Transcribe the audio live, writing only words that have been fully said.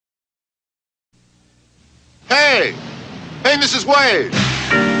Hey! Hey, Mrs. Wade!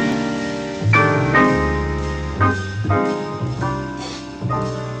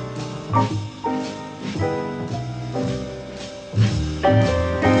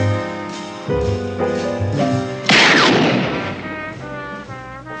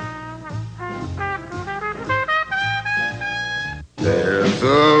 There's a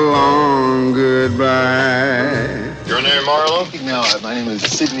long goodbye. Your name, Marlowe? No, my name is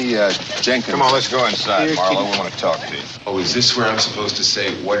Sidney Jenkins. Come on, let's go inside, Marlowe. We want to talk to you. Oh, is this where I'm supposed to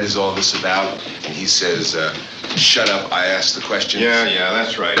say, what is all this about? And he says, shut up, I asked the question. Yeah,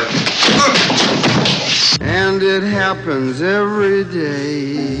 that's right. And it happens every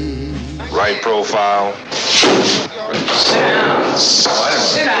day. Right profile.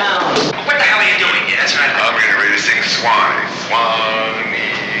 Sit down. What the hell are you doing here? That's right. I'm getting ready to sing Swanee.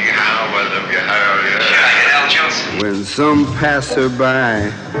 Swanee, how I love you, how you. Should I get Al Jolson? When some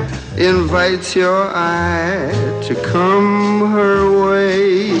passerby invites your eye to come her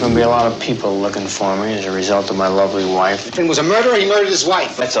way. There'll be a lot of people looking for me as a result of my lovely wife. If it was a murderer, he murdered his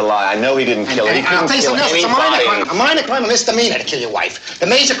wife. That's a lie. I know he didn't kill her. He I'll couldn't tell you kill something else. It's anybody. a minor crime, a misdemeanor to kill your wife. The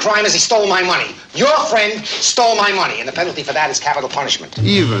major crime is he stole my money. Your friend stole my money, and the penalty for that is capital punishment.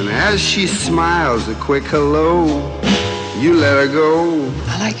 Even as she smiles a quick hello, you let her go.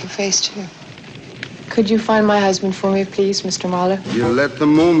 I like your face, too. Could you find my husband for me, please, Mr. Marlowe? You let the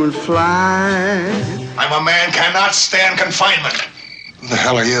moment fly. I'm a man cannot stand confinement. Who the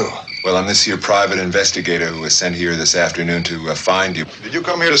hell are you? Well, I'm this here private investigator who was sent here this afternoon to find you. Did you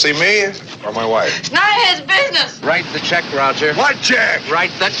come here to see me or my wife? It's none of his business. Write the check, Roger. What check?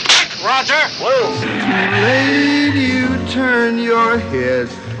 Write the check, Roger. Whoa. Late you turn your head.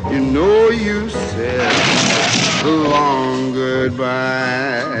 You know you said a long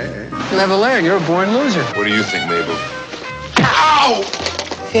goodbye. Clever leg. You're a born loser. What do you think, Mabel? Ow!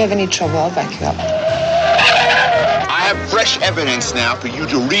 If you have any trouble, I'll back you up. I have fresh evidence now for you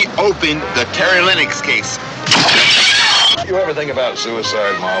to reopen the Terry Lennox case. You ever think about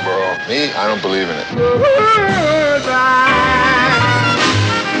suicide, Marlboro? Me? I don't believe in it. Goodbye.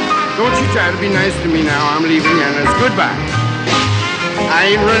 Don't you try to be nice to me now. I'm leaving Anna's. Goodbye. I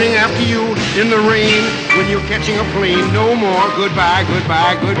ain't running after you in the rain when you're catching a plane. No more. Goodbye,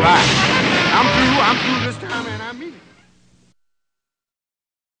 goodbye, goodbye. I'm through this time, and I'm meeting.